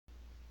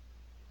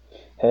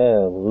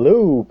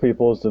Hello,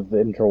 peoples of the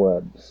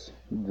interwebs.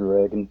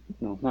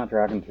 No, not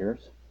Dragon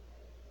Tears.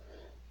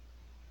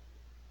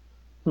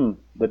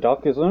 The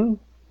duck is in.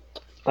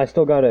 I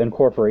still gotta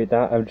incorporate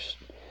that. I'm just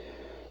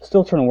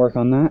still trying to work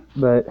on that,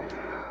 but,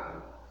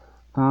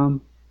 um,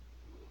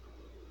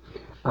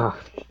 ah,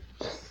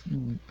 just,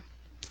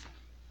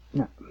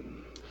 no.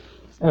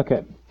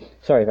 Okay,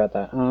 sorry about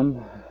that.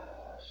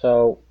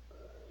 So,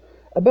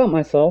 about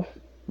myself,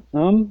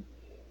 um,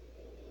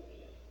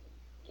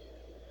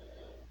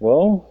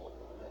 well,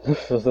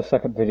 this is the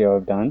second video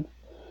I've done.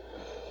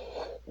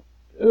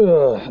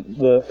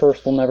 The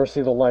first will never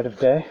see the light of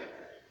day.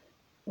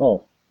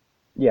 Oh,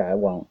 yeah, it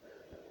won't.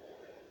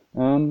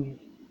 Um,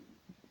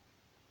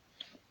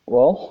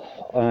 Well,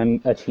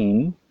 I'm a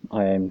teen.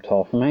 I am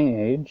tall for my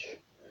age.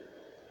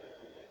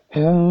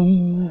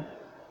 Um,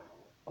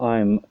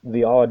 I'm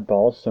the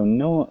oddball,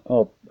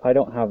 so I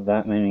don't have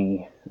that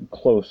many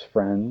close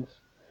friends.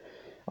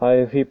 I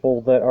have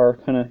people that are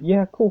kind of,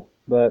 yeah, cool,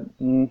 but,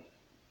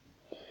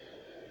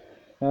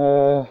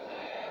 uh,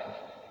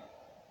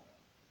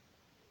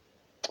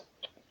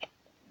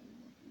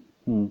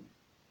 hmm.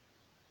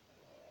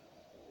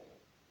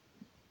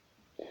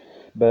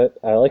 But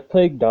I like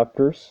playing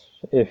doctors,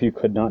 if you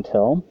could not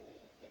tell.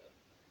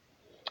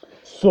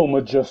 So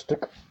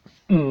majestic.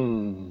 If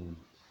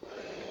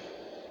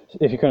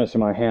you couldn't see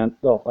my hand,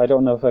 well, I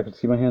don't know if I could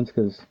see my hands,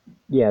 because,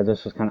 yeah,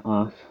 this was kind of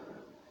off.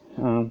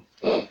 Um,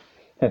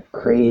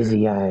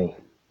 Crazy eye.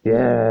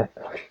 Yeah.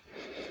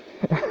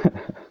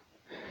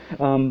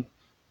 Um,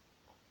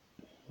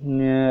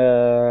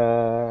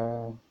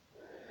 yeah,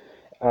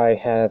 I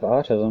have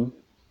autism.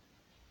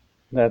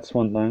 That's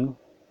one thing.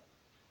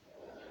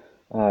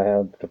 I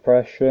have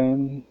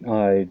depression.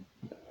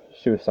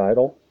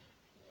 Suicidal.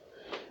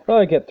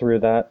 I get through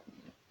that.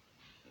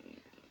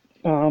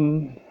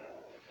 Um,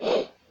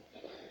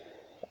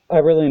 I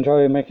really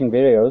enjoy making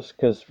videos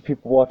because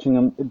people watching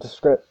them,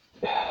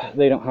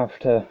 they don't have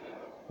to,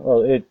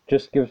 well, it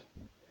just gives,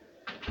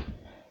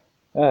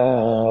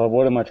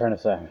 what am I trying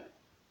to say?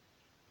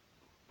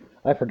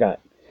 I forgot.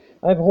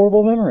 I have a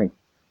horrible memory.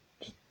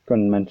 Just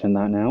gonna mention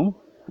that now.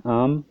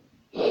 Um,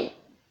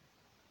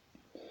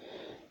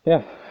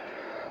 yeah,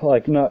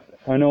 like, not,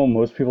 I know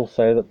most people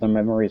say that the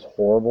memory is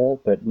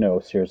horrible, but no,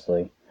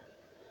 seriously.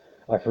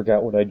 I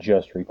forgot what I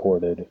just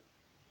recorded.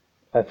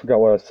 I forgot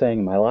what I was saying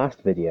in my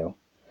last video.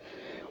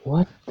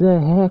 What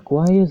the heck?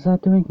 Why is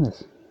that doing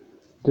this?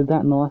 Did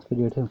that in the last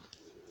video too.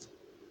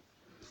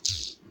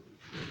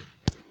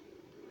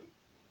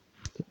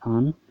 Get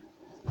on.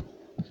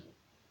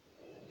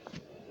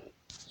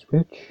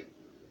 Switch.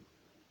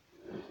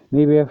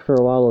 Maybe after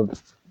a while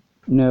of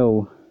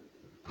no.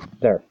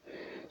 There.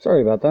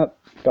 Sorry about that.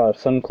 Got a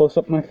sun close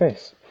up my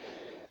face.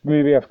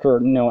 Maybe after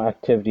no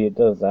activity it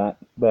does that,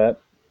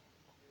 but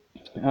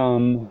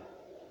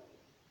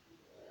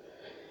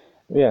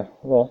yeah,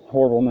 well,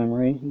 horrible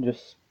memory.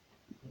 Just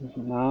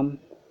um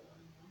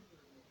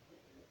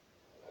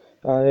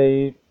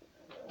I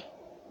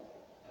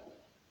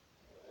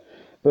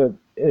but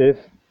if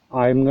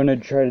I'm gonna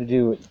try to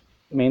do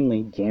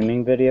mainly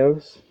gaming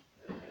videos,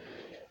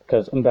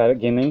 because I'm bad at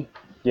gaming.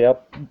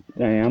 Yep,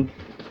 I am.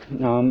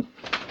 Um,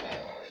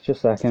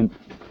 just a second.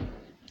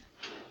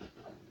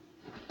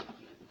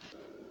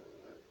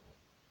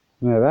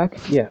 Am I back?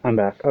 Yeah, I'm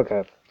back.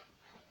 Okay.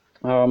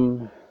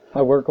 Um,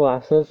 I wear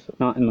glasses,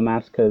 not in the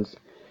mask, because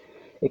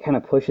it kind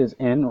of pushes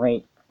in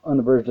right on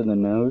the bridge of the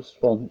nose.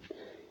 Well,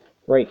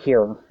 right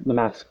here, the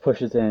mask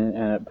pushes in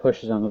and it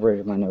pushes on the bridge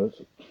of my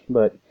nose.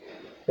 But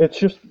it's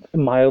just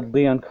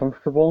mildly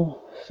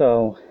uncomfortable.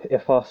 So,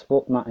 if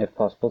possible, not if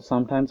possible,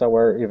 sometimes I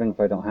wear it even if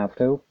I don't have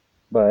to.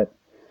 But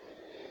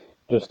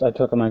just I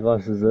took off my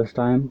glasses this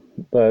time.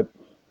 But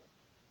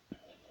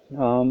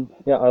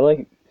yeah,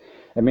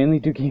 I mainly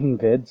do gaming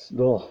vids.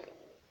 Ugh.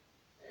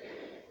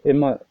 In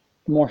my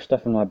more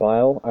stuff in my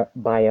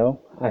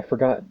bio, I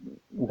forgot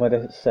what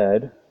it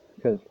said.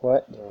 Cause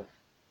what?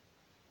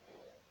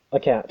 A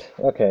cat.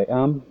 Okay.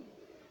 Um.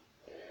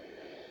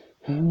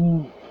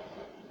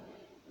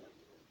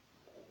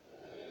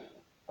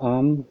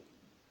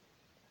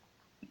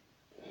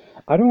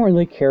 I don't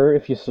really care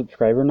if you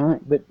subscribe or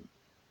not, but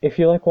if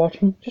you like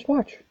watching, just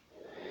watch.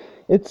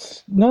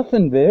 It's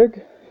nothing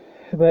big,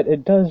 but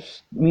it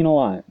does mean a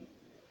lot.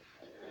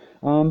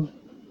 Um.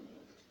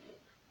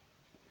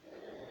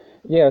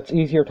 Yeah, it's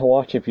easier to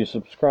watch if you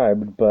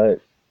subscribed,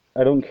 but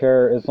I don't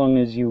care as long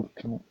as you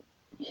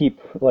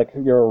keep like a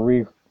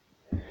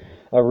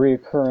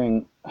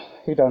reoccurring.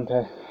 Hey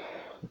Dante,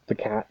 the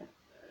cat.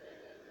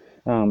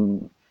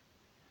 Um,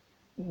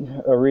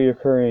 a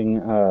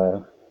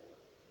reoccurring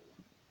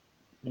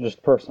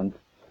just person.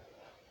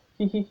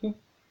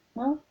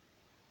 Well,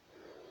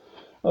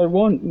 I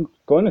wasn't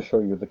going to show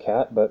you the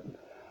cat, but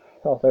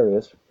oh, there he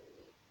is.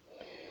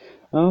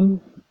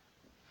 Um,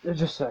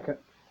 just a second.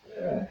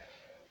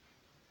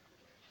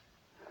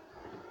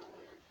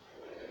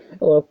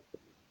 Hello.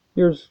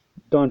 Here's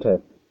Dante,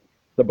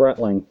 the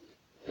Bratling,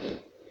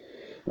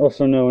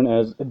 also known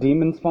as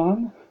Demon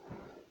Spawn.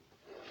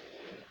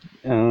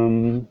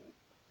 Um,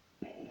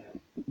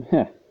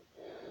 heh.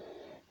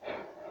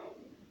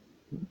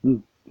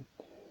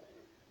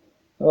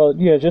 Well,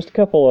 yeah, just a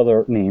couple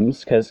other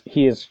names, because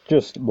he is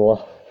just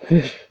blah.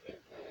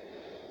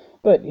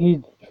 But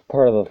he's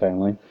part of the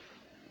family.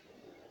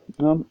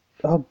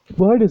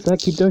 Why does that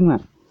keep doing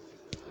that?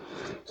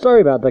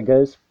 Sorry about that,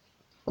 guys.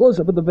 Close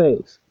up of the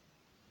vase.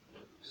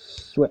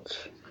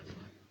 Switch.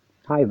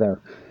 Hi there.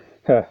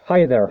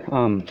 Hi there.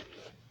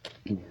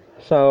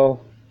 So,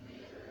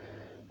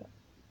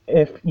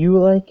 if you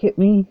like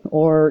me,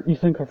 or you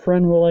think a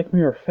friend will like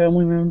me, or a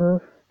family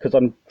member, because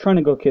I'm trying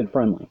to go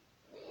kid-friendly.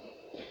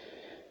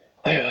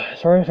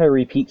 Sorry if I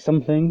repeat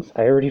some things.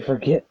 I already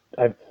forget.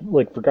 I've,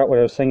 forgot what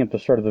I was saying at the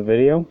start of the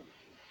video.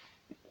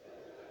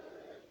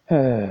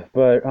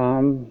 But,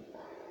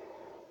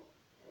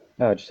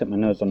 I just hit my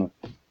nose on a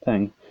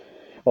thing.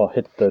 Well,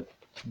 hit the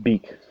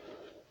beak.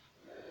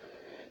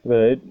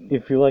 But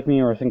if you like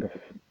me, or think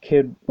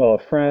a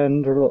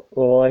friend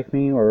will like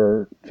me,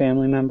 or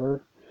family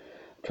member,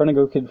 I'm trying to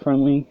go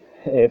kid-friendly.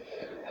 If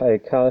I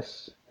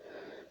cuss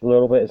a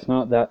little bit, it's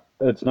not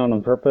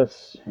on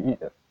purpose,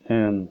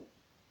 and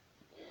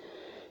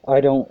I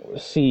don't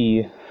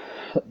see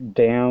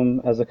damn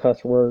as a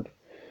cuss word,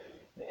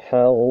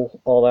 hell,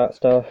 all that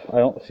stuff. I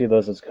don't see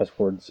those as cuss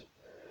words.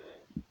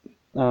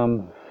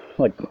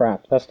 Like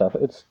crap, that stuff.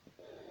 It's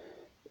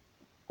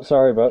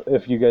sorry about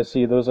if you guys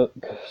see those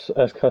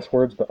as cuss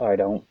words, but I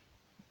don't.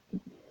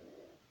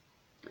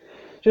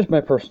 Just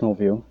my personal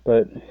view,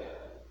 but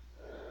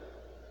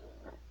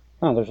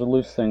oh, there's a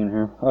loose thing in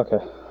here. Okay,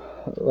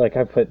 like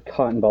I put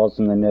cotton balls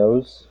in the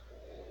nose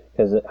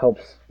because it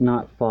helps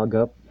not fog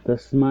up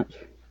this much.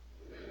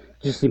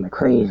 Just see my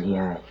crazy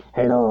eye.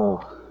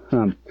 Hello.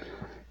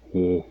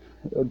 Yeah.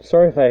 I'm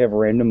sorry if I have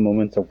random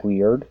moments of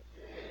weird.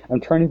 I'm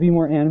trying to be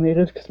more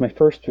animated because my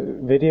first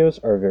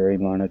videos are very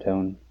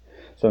monotone.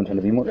 So I'm trying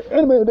to be more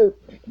animated.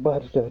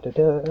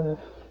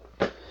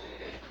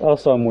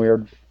 Also, I'm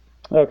weird.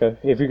 Okay,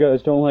 if you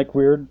guys don't like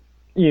weird,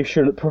 you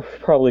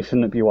probably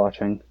shouldn't be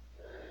watching.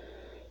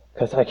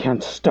 Because I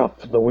can't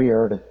stop the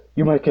weird.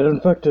 You might get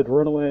infected,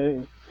 run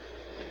away.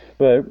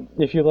 But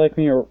if you like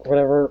me or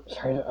whatever,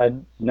 sorry,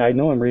 I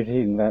know I'm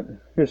repeating that.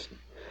 Just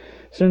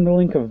send a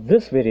link of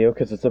this video,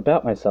 because it's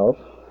about myself,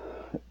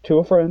 to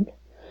a friend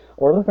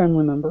or a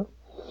family member.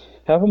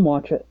 Have them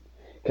watch it,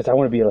 because I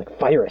want to be like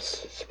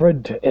virus,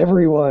 spread to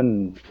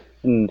everyone,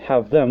 and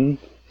have them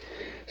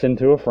send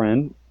to a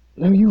friend.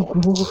 No, you.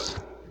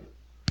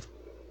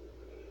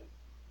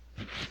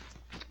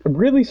 I'm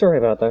really sorry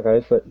about that,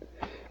 guys, but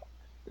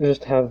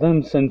just have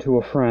them send to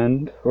a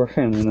friend or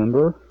family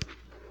member.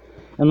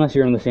 Unless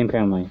you're in the same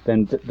family,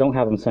 then don't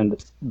have them send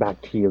it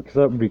back to you, because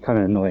that would be kind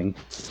of annoying.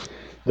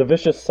 The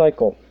vicious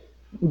cycle.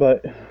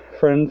 But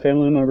friend,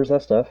 family members,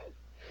 that stuff.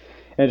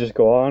 And just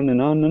go on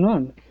and on and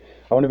on.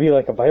 I want to be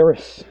like a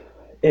virus.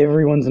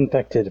 Everyone's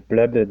infected.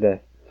 Blah, blah, blah.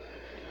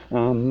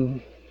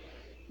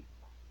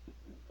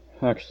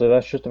 Actually,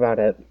 that's just about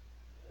it.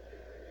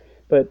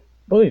 But,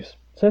 please,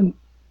 the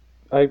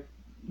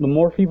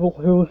more people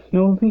who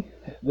know me,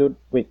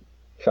 wait,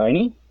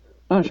 shiny?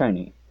 Not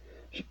shiny.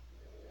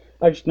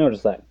 I just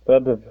noticed that.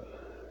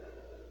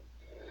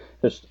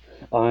 Just,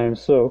 I'm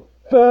so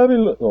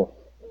fabulous. Oh,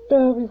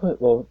 fabulous.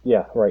 Well,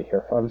 yeah, right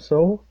here. I'm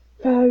so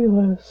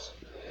fabulous.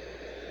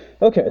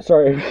 Okay,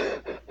 sorry.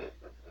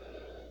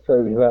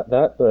 Sorry about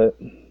that, but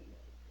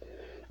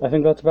I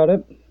think that's about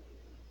it.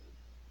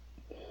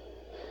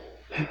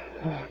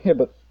 Yeah,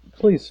 but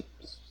please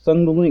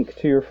send the link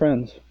to your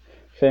friends,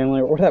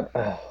 family, or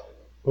whatever.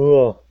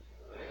 Ugh.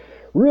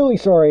 Really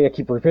sorry I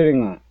keep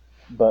repeating that.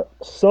 But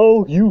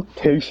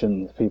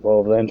salutations, people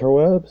of the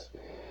interwebs.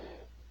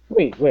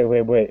 Wait.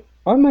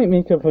 I might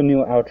make up a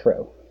new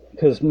outro.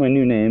 Because my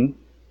new name.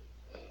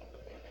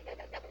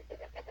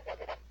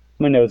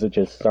 My nose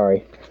itches,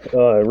 sorry.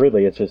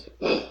 Really itches.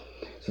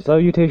 So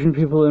salutation,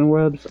 people in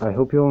webs. I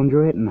hope you all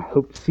enjoy it, and I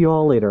hope to see you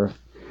all later.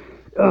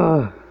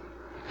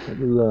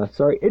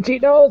 Sorry, itchy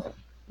nose!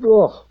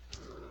 Ugh.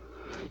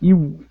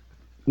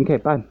 Okay,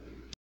 bye.